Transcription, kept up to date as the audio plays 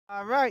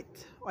Alright,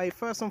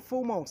 first and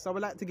foremost, I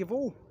would like to give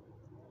all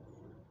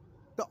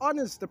the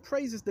honors, the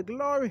praises, the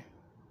glory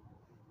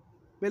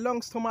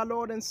belongs to my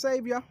Lord and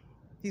Savior.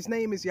 His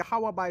name is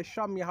Yahweh by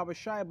Sham, Yahweh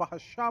Shai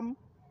Bahasham,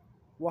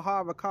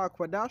 Waharakar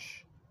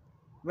Kwadash.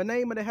 The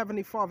name of the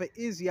Heavenly Father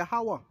is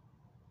Yahweh.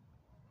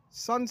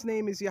 Son's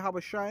name is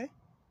Yahweh Shai,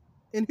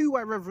 in who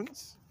I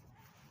reverence,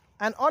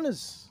 and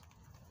honors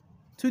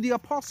to the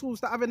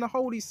apostles that have in the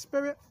Holy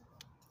Spirit,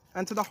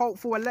 and to the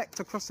hopeful elect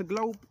across the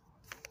globe,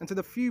 and to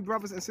the few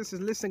brothers and sisters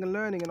listening and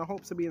learning in the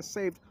hopes of being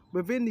saved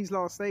within these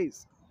last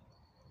days.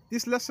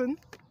 This lesson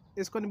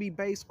is going to be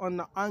based on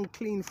the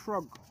unclean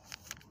frog.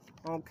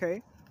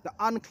 Okay, the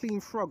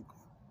unclean frog,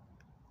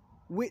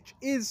 which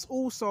is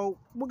also,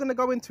 we're going to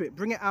go into it,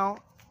 bring it out,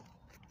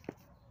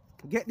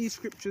 get these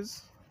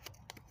scriptures,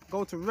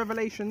 go to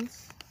Revelation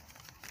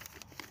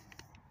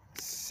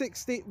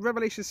 16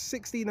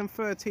 and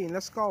 13.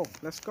 Let's go.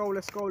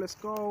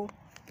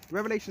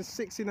 Revelation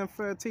 16 and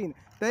 13.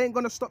 They ain't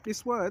gonna stop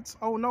these words.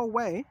 Oh, no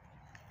way.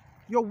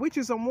 Your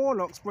witches and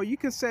warlocks, bro. You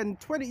can send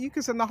 20, you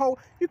can send the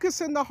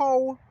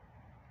whole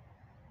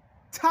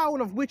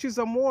town of witches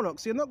and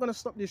warlocks. You're not gonna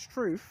stop this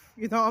truth.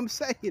 You know what I'm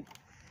saying?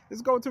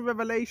 Let's go to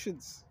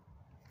Revelations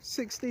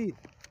 16.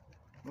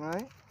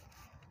 Right?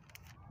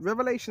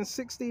 Revelation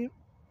 16,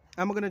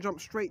 and we're gonna jump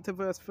straight to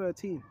verse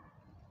 13.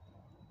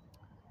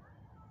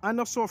 And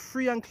I saw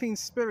 3 unclean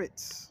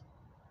spirits,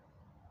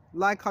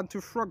 like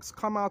unto frogs,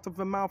 come out of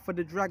the mouth of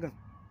the dragon.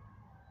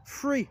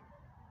 3.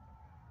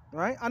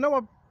 Right? I know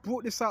I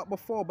brought this out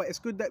before, but it's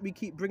good that we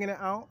keep bringing it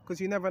out,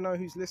 because you never know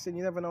who's listening,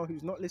 you never know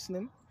who's not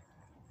listening.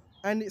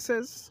 And it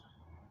says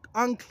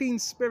unclean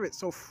spirits,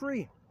 so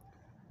 3.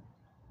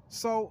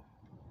 So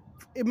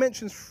it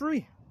mentions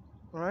 3,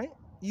 right?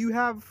 You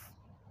have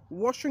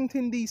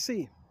Washington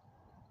DC,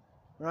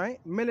 right?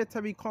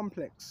 Military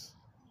complex.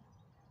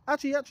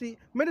 Actually,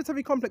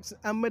 military complex,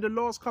 and where the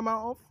laws come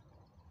out of,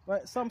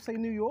 right? Some say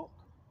New York.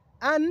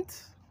 And,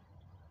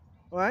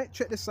 right,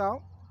 check this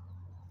out.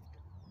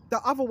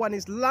 The other one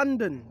is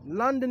London.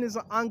 London is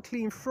an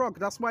unclean frog.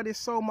 That's why there's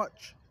so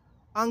much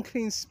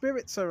unclean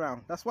spirits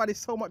around. That's why there's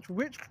so much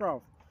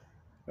witchcraft,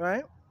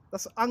 right?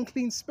 That's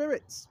unclean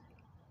spirits.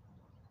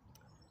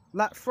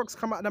 Like frogs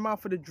come out of the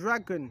mouth of the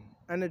dragon,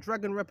 and the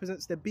dragon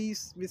represents the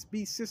beast, this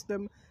beast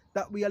system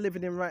that we are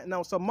living in right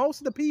now. So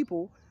most of the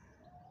people,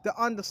 they're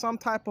under some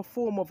type of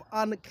form of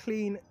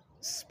unclean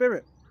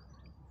spirit,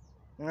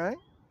 right?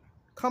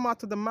 Come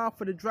out of the mouth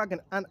of the dragon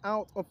and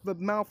out of the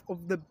mouth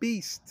of the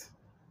beast,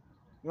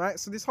 right?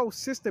 So this whole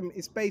system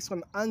is based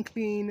on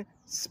unclean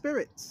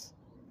spirits,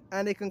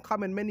 and they can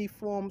come in many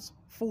forms: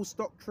 false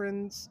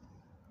doctrines,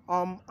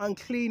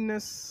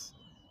 uncleanness,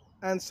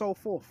 and so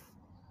forth,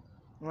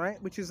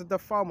 right? Which is a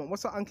defilement.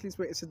 What's an unclean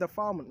spirit? It's a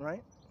defilement,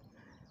 right?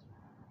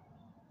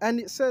 And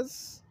it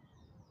says,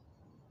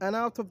 and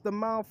out of the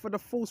mouth of the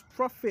false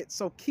prophet.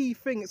 So key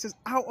thing, it says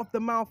out of the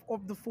mouth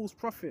of the false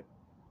prophet.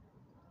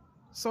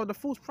 So the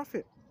false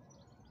prophet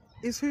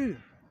is who?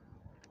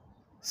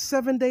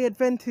 Seventh-day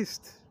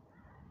Adventist,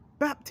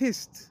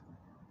 Baptist,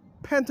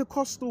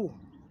 Pentecostal,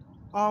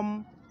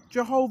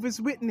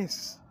 Jehovah's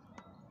Witness,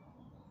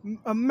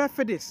 a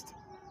Methodist.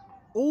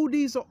 All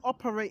these are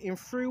operating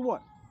through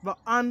what? The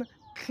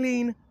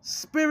unclean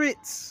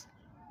spirits.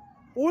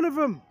 All of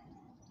them,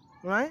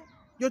 right?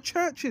 Your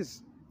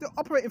churches, they're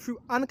operating through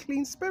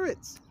unclean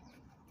spirits.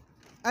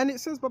 And it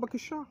says, Baba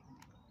Kasha,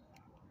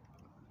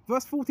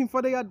 verse 14,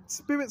 for they are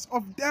spirits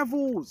of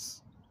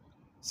devils.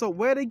 So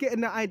where are they getting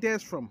their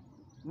ideas from?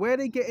 Where are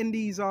they getting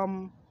these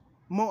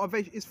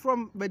motivations? It's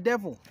from the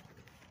devil.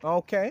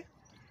 Okay?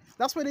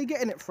 That's where they're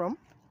getting it from.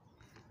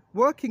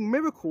 Working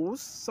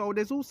miracles. So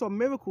there's also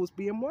miracles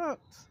being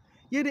worked.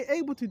 Yeah, they're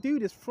able to do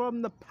this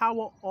from the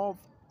power of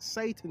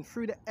Satan,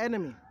 through the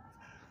enemy.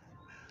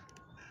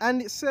 And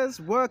it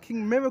says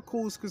working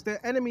miracles, because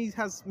the enemy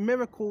has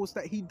miracles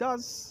that he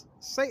does.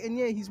 Satan,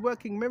 yeah, he's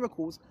working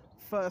miracles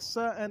for a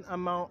certain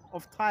amount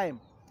of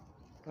time.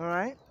 All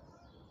right?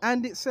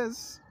 And it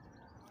says,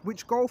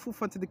 which go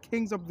forth unto the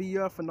kings of the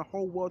earth and the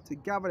whole world, to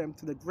gather them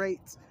to the great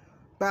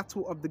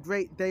battle of the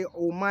great day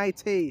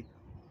Almighty.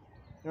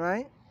 All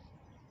right?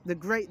 The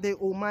great day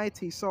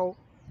Almighty. So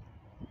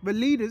the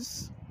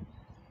leaders,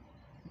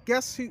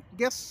 guess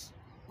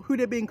who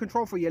they're being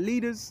controlled for? Your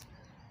leaders,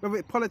 whether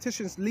it's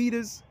politicians,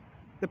 leaders,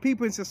 the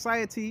people in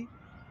society,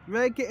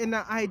 they're getting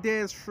their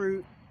ideas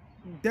through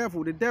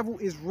devil. The devil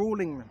is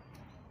ruling them.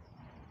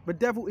 The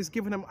devil is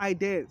giving them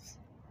ideas.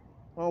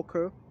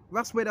 Okay,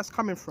 that's where that's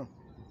coming from.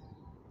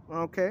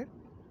 Okay,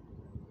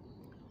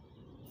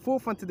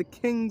 forth unto the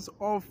kings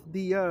of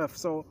the earth.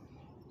 So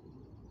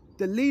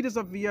the leaders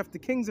of the earth, the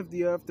kings of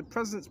the earth, the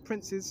presidents,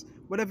 princes,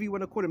 whatever you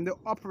want to call them, they're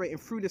operating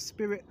through the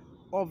spirit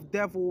of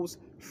devils,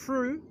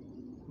 through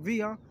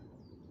via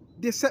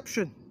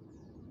deception.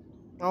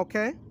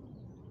 Okay,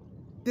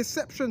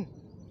 deception.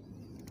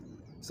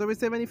 So is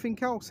there anything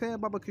else here,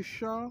 Baba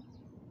Kishar?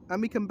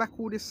 And we can back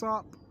all this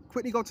up.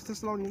 Quickly go to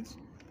Thessalonians.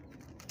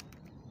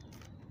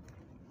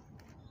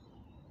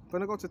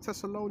 Gonna go to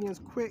Thessalonians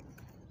quick.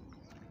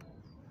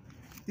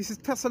 This is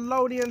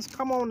Thessalonians.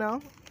 Come on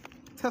now.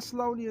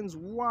 Thessalonians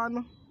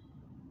 1.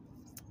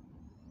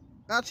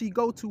 Actually,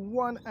 go to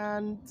 1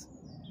 and...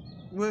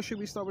 Where should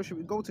we start? Where should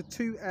we go to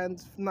 2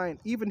 and 9?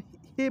 Even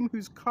him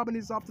who's coming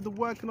is after the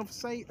working of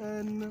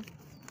Satan,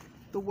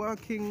 the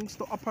workings,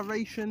 the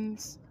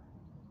operations.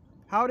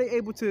 How are they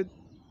able to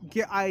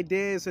get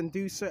ideas and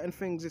do certain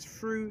things? Is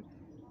through,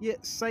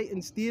 yet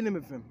Satan's dealing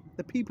with them.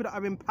 The people that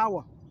are in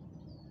power.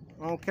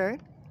 Okay?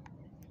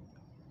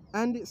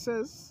 And it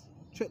says,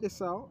 check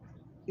this out,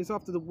 is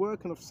after the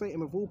working of Satan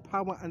with all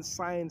power and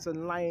signs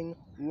and lying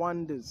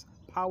wonders.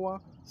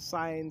 Power,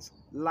 signs,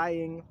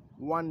 lying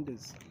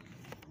wonders.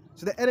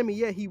 So the enemy,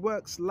 yeah, he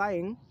works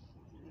wonders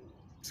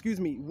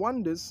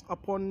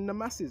upon the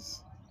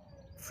masses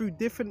through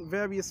different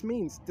various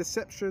means.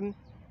 Deception,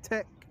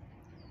 tech,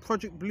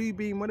 Project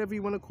Bluebeam, whatever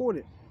you want to call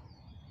it.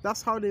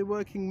 That's how they're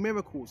working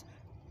miracles.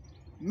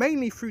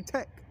 Mainly through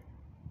tech,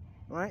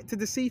 right? To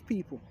deceive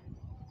people.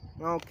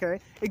 Okay.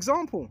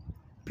 Example,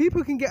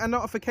 people can get a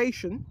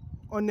notification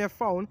on their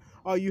phone,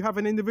 oh, you have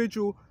an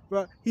individual,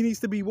 but he needs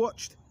to be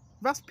watched.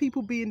 That's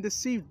people being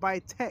deceived by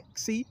tech.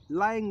 See,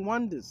 lying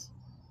wonders.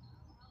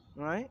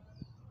 Right?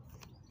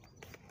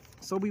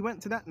 So we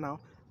went to that now.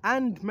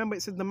 And remember,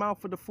 it said the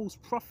mouth of the false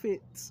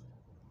prophets,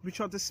 which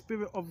are the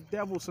spirit of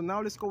devils. So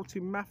now let's go to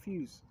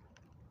Matthew's,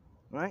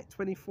 right?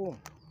 24.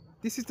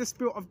 This is the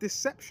spirit of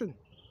deception,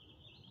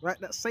 right?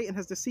 That Satan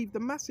has deceived the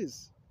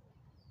masses.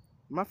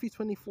 Matthew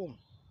 24.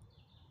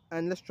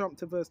 And let's jump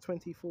to verse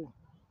 24.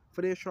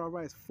 For there shall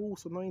arise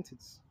false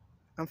anointeds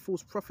and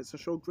false prophets,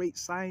 and show great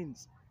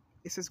signs.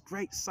 It says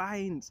great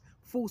signs,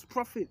 false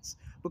prophets.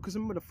 Because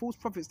remember, the false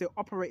prophets, they're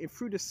operating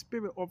through the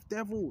spirit of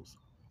devils.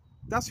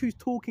 That's who's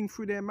talking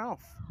through their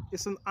mouth.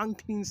 It's an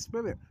unclean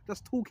spirit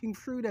that's talking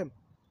through them.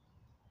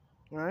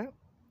 Right?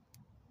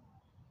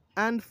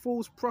 And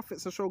false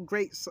prophets shall show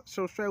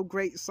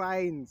great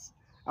signs.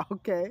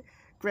 Okay?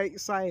 Great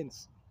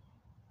signs.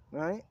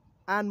 Right?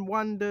 And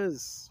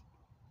wonders.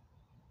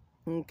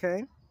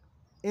 Okay?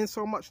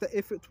 Insomuch that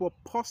if it were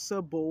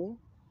possible,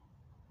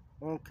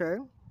 okay,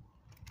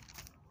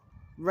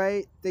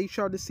 right, they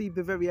shall deceive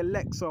the very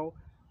elect. So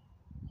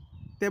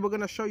they were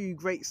going to show you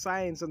great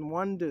signs and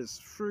wonders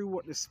through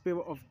what? The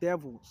spirit of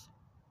devils.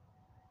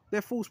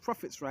 They're false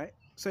prophets, right?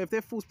 So if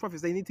they're false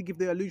prophets, they need to give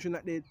the illusion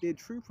that they're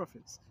true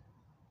prophets.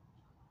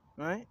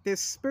 Right?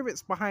 There's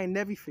spirits behind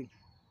everything.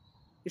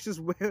 It's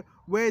just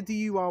where do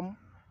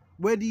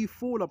you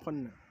fall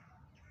upon them?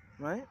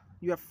 Right?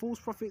 You have false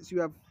prophets,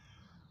 you have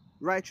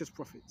righteous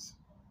prophets.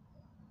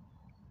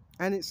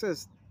 And it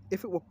says,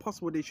 if it were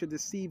possible, they should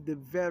deceive the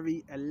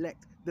very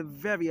elect. The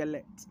very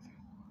elect.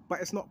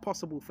 But it's not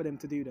possible for them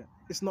to do that.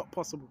 It's not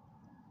possible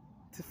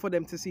for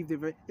them to deceive the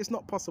very... It's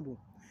not possible.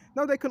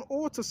 Now, they can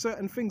alter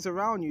certain things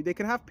around you. They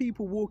can have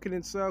people walking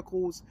in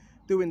circles,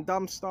 doing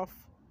dumb stuff.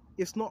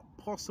 It's not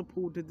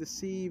possible to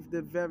deceive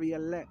the very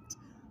elect.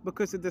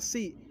 Because the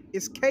deceit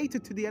is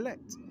catered to the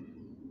elect.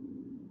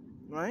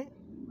 Right?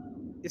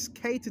 It's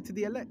catered to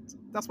the elect.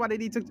 That's why they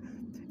need to...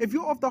 If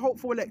you're of the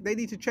hopeful elect, they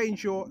need to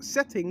change your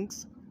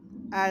settings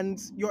and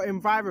your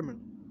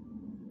environment.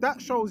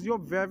 That shows you're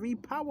very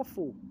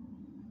powerful.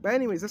 But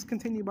anyways, let's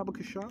continue, Baba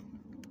Kishar.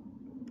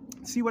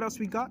 See what else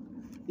we got.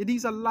 Yeah,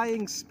 these are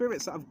lying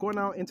spirits that have gone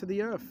out into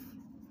the earth.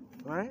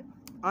 Right?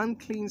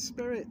 Unclean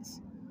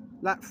spirits.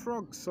 Like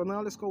frogs. So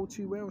now let's go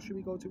to... Where should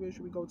we go to? Where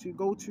should we go to?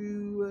 Go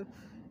to...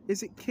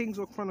 is it Kings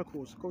or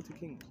Chronicles? Go to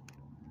Kings.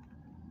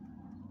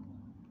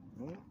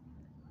 Right.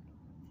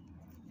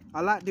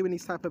 I like doing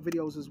these type of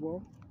videos as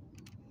well.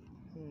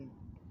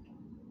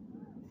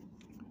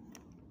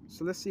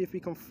 So let's see if we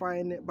can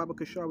find it. Baba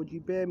Kishar, would you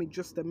bear me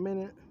just a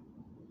minute?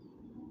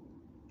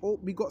 Oh,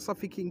 we got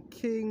something in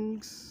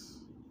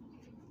Kings.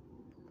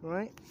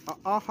 Right?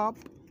 Ahab.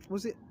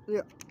 Was it?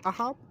 Yeah,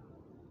 Ahab.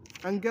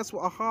 And guess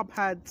what? Ahab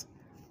had...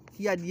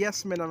 He had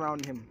yes men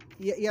around him.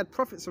 He had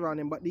prophets around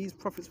him, but these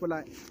prophets were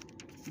like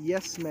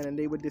yes men, and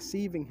they were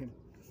deceiving him.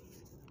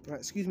 Right,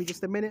 excuse me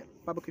just a minute.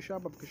 Baba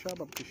Kishar, Baba Kishar,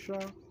 Baba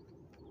Kishar.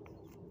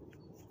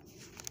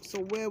 So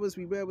where was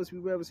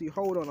we?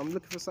 Hold on, I'm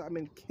looking for something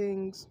in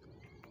Kings.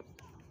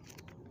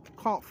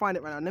 Can't find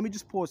it right now. Let me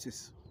just pause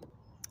this.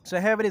 So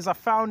here it is. I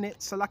found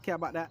it. So lucky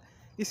about that.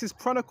 This is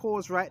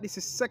Chronicles, right? This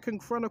is 2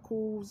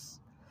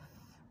 Chronicles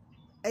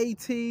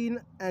 18,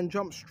 and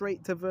jump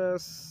straight to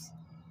verse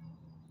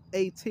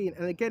 18.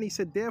 And again he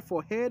said,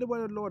 therefore, hear the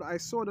word of the Lord. I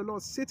saw the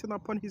Lord sitting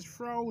upon his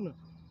throne,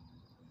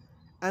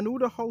 and all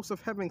the hosts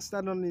of heaven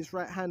standing on his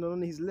right hand and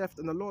on his left.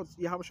 And the Lord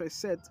Yahweh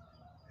said,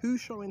 who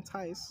shall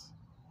entice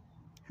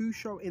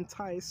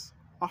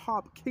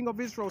Ahab, king of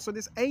Israel? So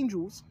there's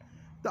angels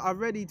that are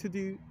ready to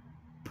do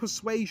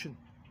persuasion,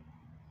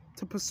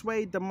 to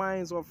persuade the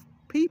minds of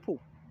people,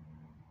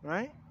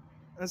 right?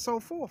 And so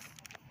forth.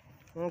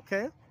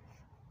 Okay?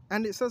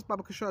 And it says,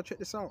 Baba Kishar, check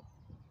this out.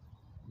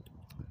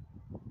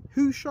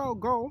 Who shall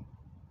go,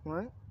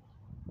 right?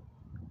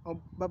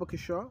 Oh, Baba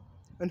Kishar.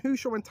 And who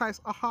shall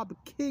entice Ahab,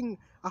 king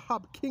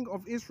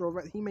of Israel,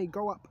 that he may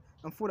go up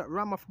and fall at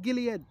Ramoth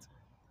Gilead?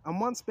 And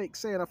one spake,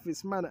 saying after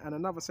this manner, and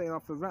another saying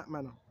after that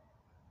manner.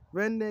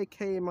 When there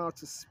came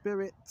out a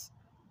spirit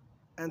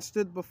and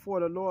stood before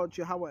the Lord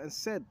Yahweh and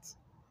said,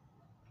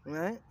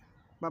 right,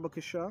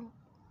 Babakashah,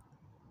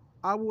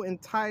 I will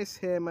entice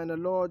him. And the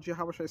Lord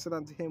Yahweh said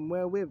unto him,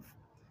 wherewith?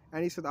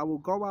 And he said, I will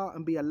go out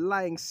and be a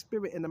lying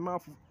spirit in the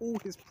mouth of all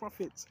his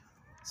prophets.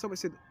 So it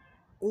said,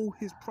 all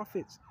his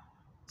prophets.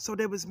 So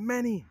there was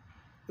many.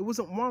 It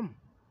wasn't one.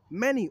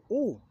 Many,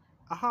 all.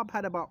 Ahab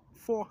had about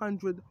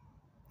 400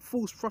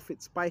 false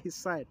prophets by his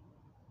side.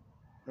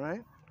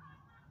 Right?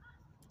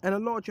 And the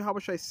Lord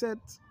Yahweh said,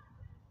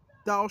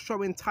 thou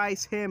shalt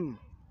entice him,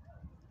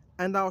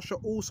 and thou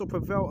shalt also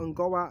prevail and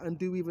go out and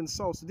do even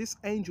so. So this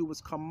angel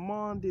was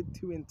commanded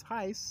to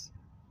entice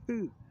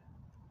who?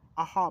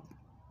 Ahab.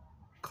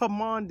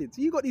 Commanded.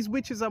 So you got these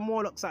witches and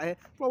warlocks out here.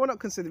 Well, we're not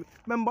considering.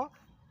 Remember,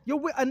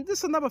 and this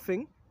is another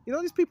thing. You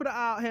know these people that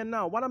are out here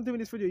now. While I'm doing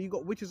this video, you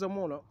got witches and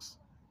warlocks.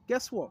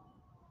 Guess what?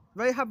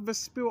 They have the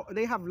spirit.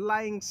 They have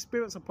lying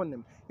spirits upon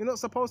them. You're not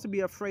supposed to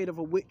be afraid of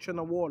a witch and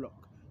a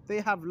warlock. They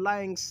have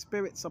lying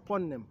spirits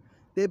upon them.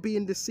 They're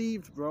being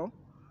deceived, bro.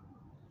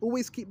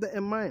 Always keep that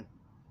in mind.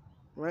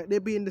 Right?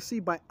 They're being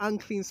deceived by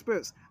unclean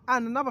spirits.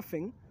 And another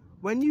thing,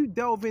 when you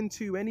delve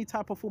into any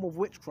type of form of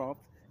witchcraft,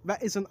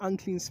 that is an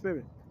unclean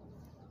spirit.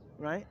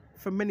 Right?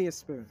 Familiar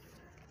spirit.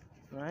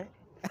 Right?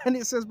 And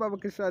it says, Baba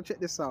Kishar, check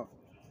this out.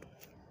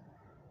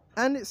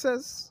 And it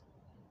says,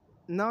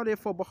 now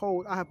therefore,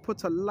 behold, I have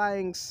put a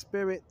lying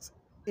spirit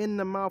in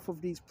the mouth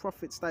of these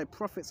prophets, thy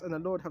prophets, and the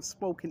Lord have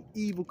spoken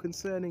evil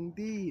concerning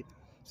thee.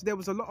 So there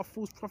was a lot of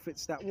false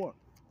prophets that what?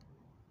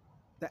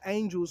 The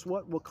angels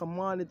what? Were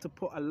commanded to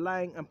put a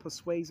lying and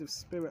persuasive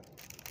spirit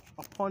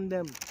upon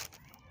them.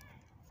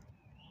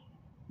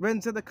 When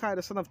Zedekiah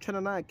the son of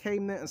Chenaniah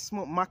came there and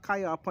smote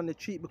Micaiah upon the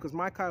cheek, because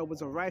Micaiah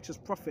was a righteous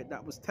prophet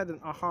that was telling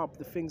Ahab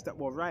the things that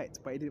were right,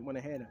 but he didn't want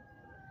to hear them.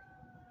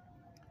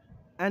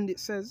 And it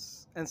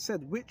says, and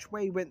said, which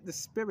way went the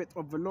spirit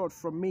of the Lord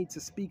from me to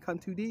speak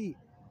unto thee?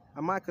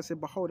 And Micah said,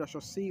 behold, I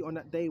shall see on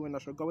that day when I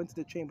shall go into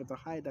the chamber to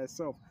hide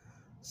thyself.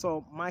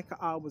 So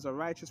Micah was a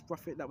righteous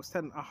prophet that was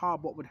telling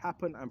Ahab what would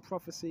happen and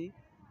prophecy.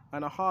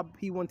 And Ahab,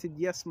 he wanted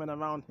yes men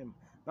around him.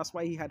 That's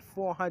why he had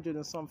 400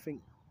 and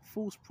something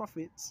false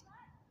prophets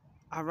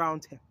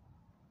around him.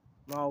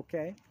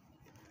 Okay.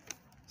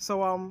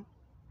 So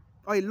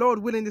Lord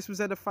willing, this was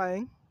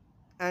edifying.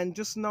 And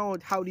just know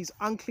how these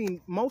unclean,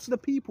 most of the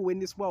people in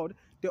this world,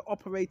 they're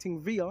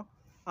operating via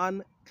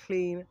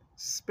unclean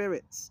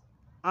spirits.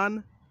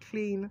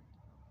 Unclean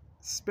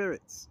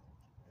spirits.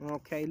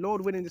 Okay,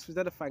 Lord willing, this was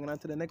edifying. And on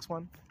to the next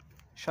one.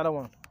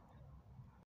 Shalom.